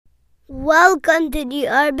Welcome to the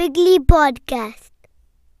Arbigly podcast.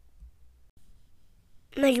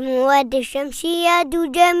 مجموعة الشمسية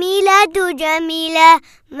جميلة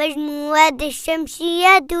مجموعة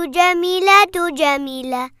الشمسية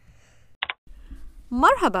جميلة.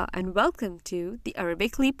 Marhaba and welcome to the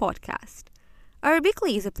Arabicly podcast.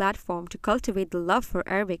 Arabicly is a platform to cultivate the love for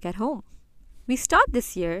Arabic at home. We start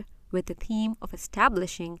this year with the theme of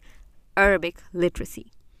establishing Arabic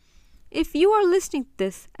literacy. If you are listening to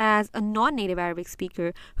this as a non-native Arabic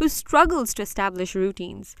speaker who struggles to establish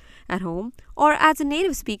routines at home, or as a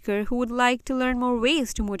native speaker who would like to learn more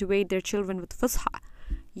ways to motivate their children with Fusha,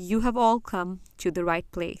 you have all come to the right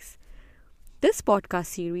place. This podcast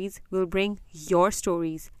series will bring your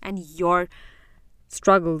stories and your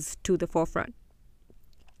struggles to the forefront.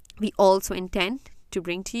 We also intend to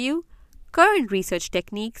bring to you current research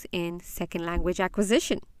techniques in second language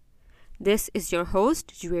acquisition. This is your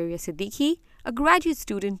host, Juwaria Siddiqui, a graduate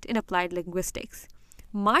student in applied linguistics.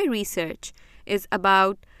 My research is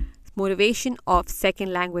about motivation of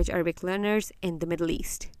second language Arabic learners in the Middle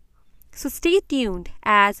East. So stay tuned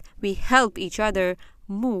as we help each other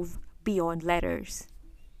move beyond letters.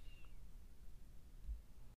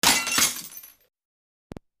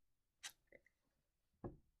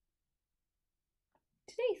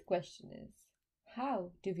 Today's question is,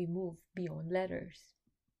 how do we move beyond letters?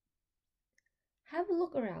 Have a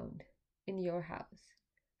look around in your house.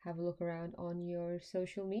 Have a look around on your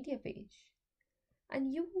social media page.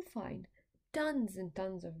 And you will find tons and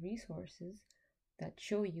tons of resources that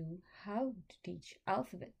show you how to teach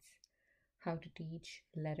alphabets, how to teach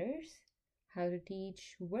letters, how to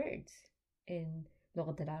teach words in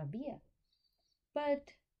لغة العربية.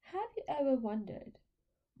 But have you ever wondered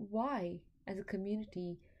why, as a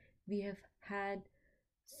community, we have had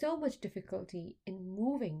so much difficulty in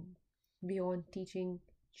moving beyond teaching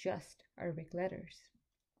just Arabic letters?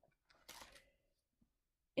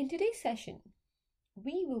 In today's session,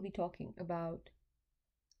 we will be talking about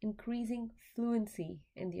increasing fluency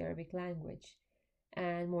in the Arabic language,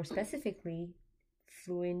 and more specifically,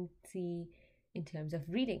 fluency in terms of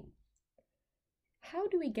reading. How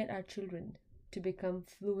do we get our children to become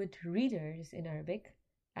fluent readers in Arabic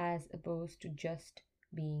as opposed to just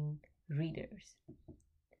being readers?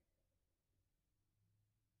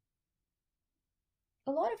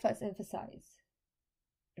 A lot of us emphasize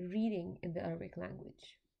reading in the Arabic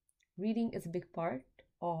language. Reading is a big part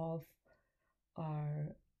of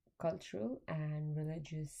our cultural and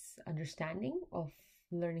religious understanding of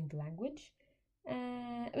learning the language,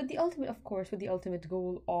 and with the ultimate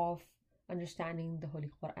goal of understanding the Holy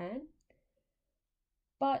Quran.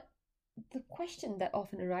 But the question that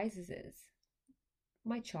often arises is,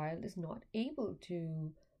 my child is not able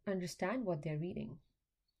to understand what they're reading,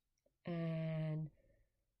 and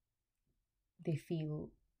they feel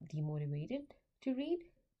demotivated to read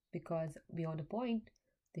because beyond a point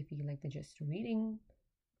they feel like they're just reading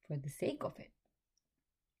for the sake of it.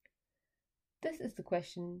 This is the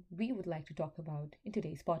question we would like to talk about in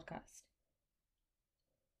today's podcast.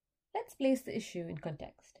 Let's place the issue in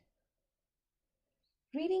context.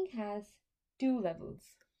 Reading has two levels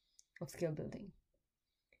of skill building.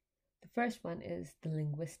 The first one is the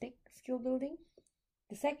linguistic skill building.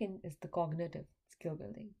 The second is the cognitive skill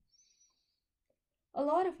building. A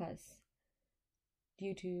lot of us,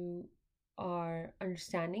 due to our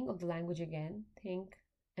understanding of the language again, think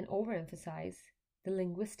and overemphasize the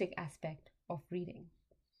linguistic aspect of reading.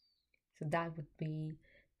 So that would be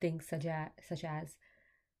things such as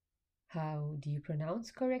how do you pronounce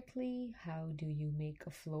correctly? How do you make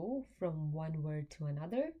a flow from one word to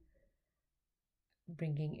another?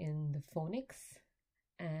 Bringing in the phonics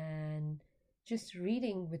and just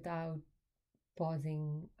reading without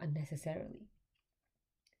pausing unnecessarily.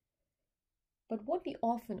 But what we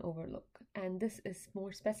often overlook, and this is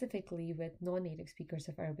more specifically with non-native speakers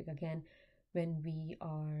of Arabic again, when we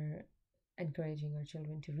are encouraging our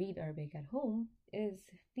children to read Arabic at home, is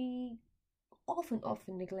we often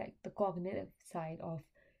neglect the cognitive side of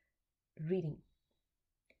reading.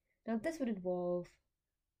 Now, this would involve,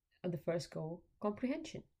 on the first go,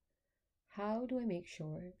 comprehension. How do I make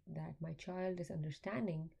sure that my child is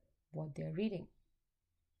understanding what they're reading?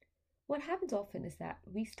 What happens often is that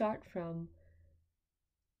we start from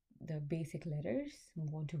the basic letters,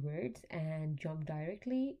 move on to words, and jump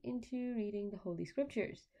directly into reading the Holy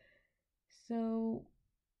Scriptures. So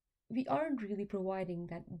we aren't really providing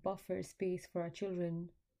that buffer space for our children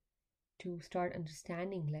to start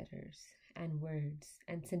understanding letters and words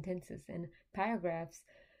and sentences and paragraphs.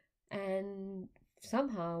 And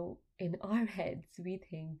somehow in our heads, we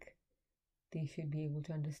think they should be able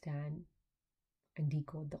to understand and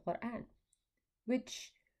decode the Quran,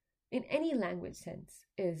 which in any language sense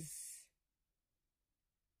is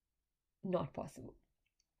not possible.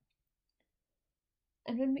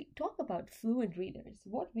 And when we talk about fluent readers,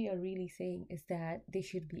 what we are really saying is that they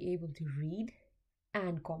should be able to read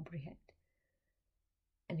and comprehend.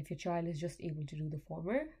 And if your child is just able to do the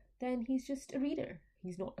former, then he's just a reader.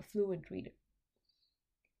 He's not a fluent reader.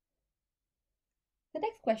 The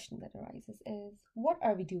next question that arises is, what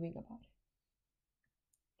are we doing about it?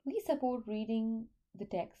 We support reading the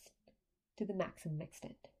text to the maximum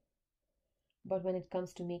extent. But when it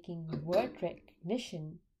comes to making word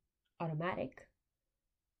recognition automatic,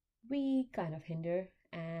 we kind of hinder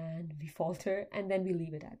and we falter, and then we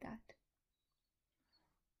leave it at that.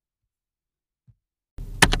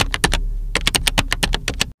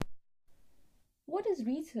 What does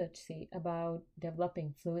research say about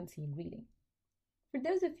developing fluency in reading? For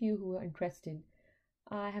those of you who are interested,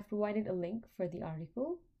 I have provided a link for the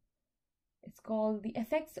article. It's called The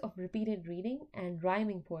Effects of Repeated Reading and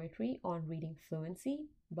Rhyming Poetry on Reading Fluency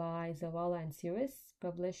by Zavala and Suris,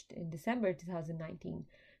 published in December 2019.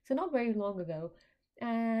 So not very long ago.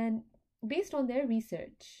 And based on their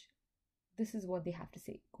research, this is what they have to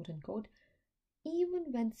say, quote unquote. Even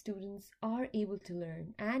when students are able to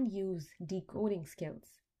learn and use decoding skills,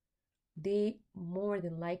 they more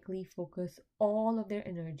than likely focus all of their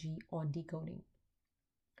energy on decoding.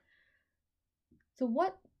 So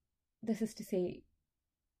what this is to say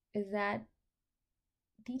is that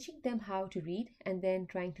teaching them how to read and then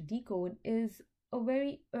trying to decode is a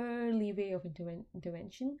very early way of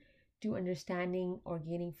intervention to understanding or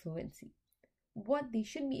gaining fluency. What they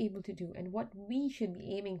should be able to do and what we should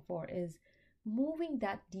be aiming for is moving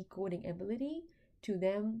that decoding ability to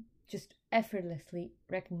them just effortlessly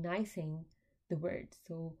recognizing the words.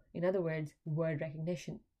 So, in other words, word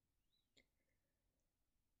recognition.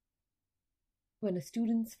 When a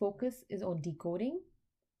student's focus is on decoding,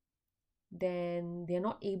 then they're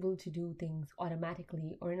not able to do things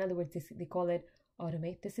automatically, or in other words, they call it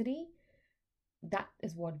automaticity. That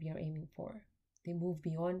is what we are aiming for. They move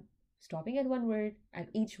beyond stopping at one word, at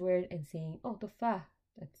each word, and saying, oh, tufa,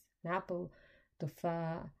 that's an apple,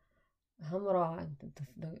 tufa, hamra,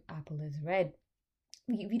 the apple is red.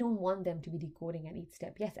 We don't want them to be decoding at each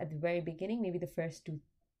step. Yes, at the very beginning, maybe the first 2,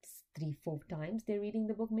 3, 4 times they're reading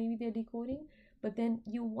the book, maybe they're decoding, but then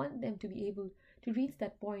you want them to be able to reach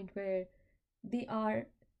that point where they are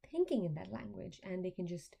thinking in that language and they can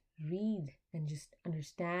just read and just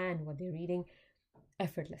understand what they're reading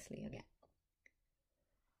effortlessly again.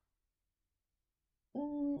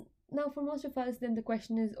 Now, for most of us, then the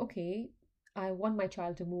question is, okay, I want my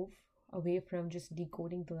child to move away from just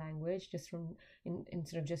decoding the language, just from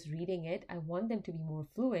instead of just reading it. I want them to be more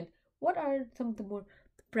fluent. What are some of the more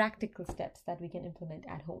practical steps that we can implement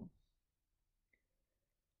at home?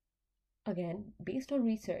 Again, based on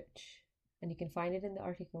research, and you can find it in the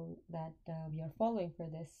article that we are following for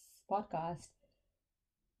this podcast,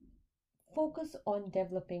 focus on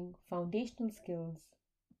developing foundational skills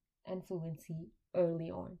and fluency early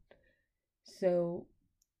on. So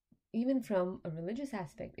even from a religious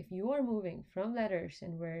aspect, if you are moving from letters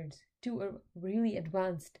and words to a really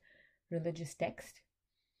advanced religious text,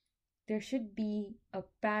 there should be a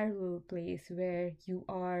parallel place where you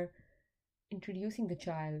are introducing the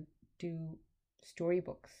child to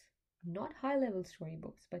storybooks, not high-level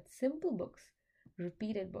storybooks, but simple books,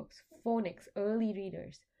 repeated books, phonics, early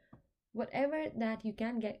readers, whatever that you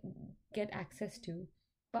can get access to,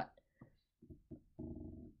 but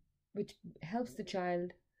which helps the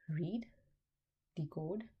child read,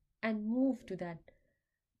 decode, and move to that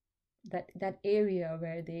area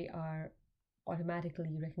where they are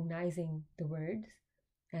automatically recognizing the words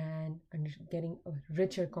and getting a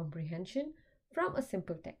richer comprehension from a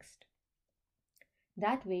simple text.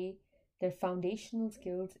 That way, their foundational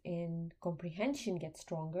skills in comprehension get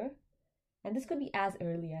stronger, and this could be as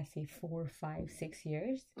early as, say, 4, 5, 6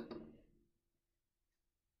 years.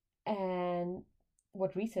 And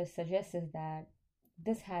what research suggests is that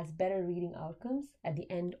this has better reading outcomes at the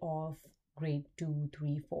end of grade 2,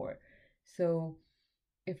 3, 4. So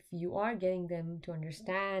if you are getting them to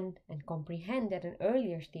understand and comprehend at an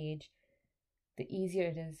earlier stage, the easier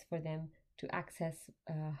it is for them to access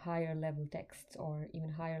higher level texts or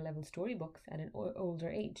even higher level storybooks at an older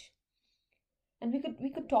age. And we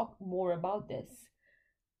could talk more about this,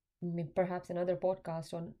 perhaps another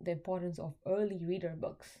podcast on the importance of early reader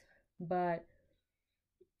books. But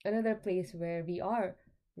another place where we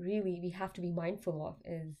have to be mindful of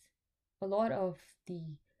is a lot of the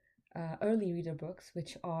early reader books,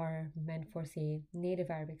 which are meant for, say, native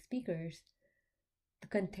Arabic speakers. The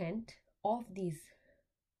content of these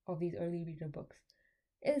early reader books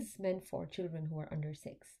is meant for children who are under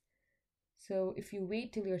 6. So if you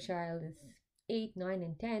wait till your child is 8, 9,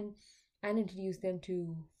 and 10 and introduce them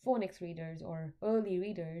to phonics readers or early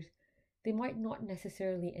readers, they might not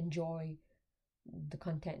necessarily enjoy the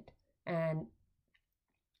content. And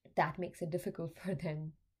that makes it difficult for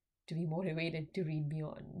them to be motivated to read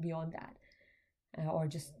beyond that, or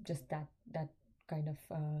just that kind of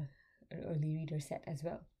early reader set as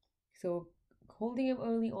well. So holding them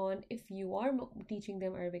early on, if you are teaching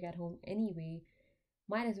them Arabic at home anyway,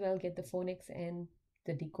 might as well get the phonics and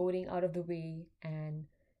the decoding out of the way and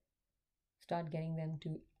start getting them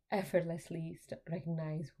to effortlessly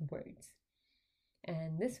recognize words.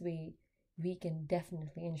 And this way we can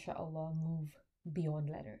definitely, inshallah, move beyond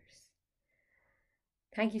letters.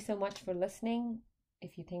 Thank you so much for listening.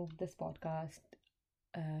 If you think this podcast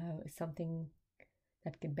is something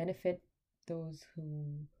that can benefit those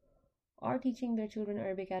who are teaching their children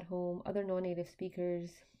Arabic at home, other non-native speakers,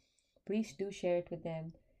 please do share it with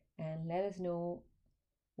them and let us know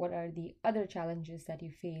what are the other challenges that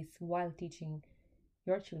you face while teaching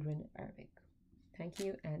your children Arabic. Thank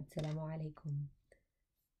you and Assalamu alaikum.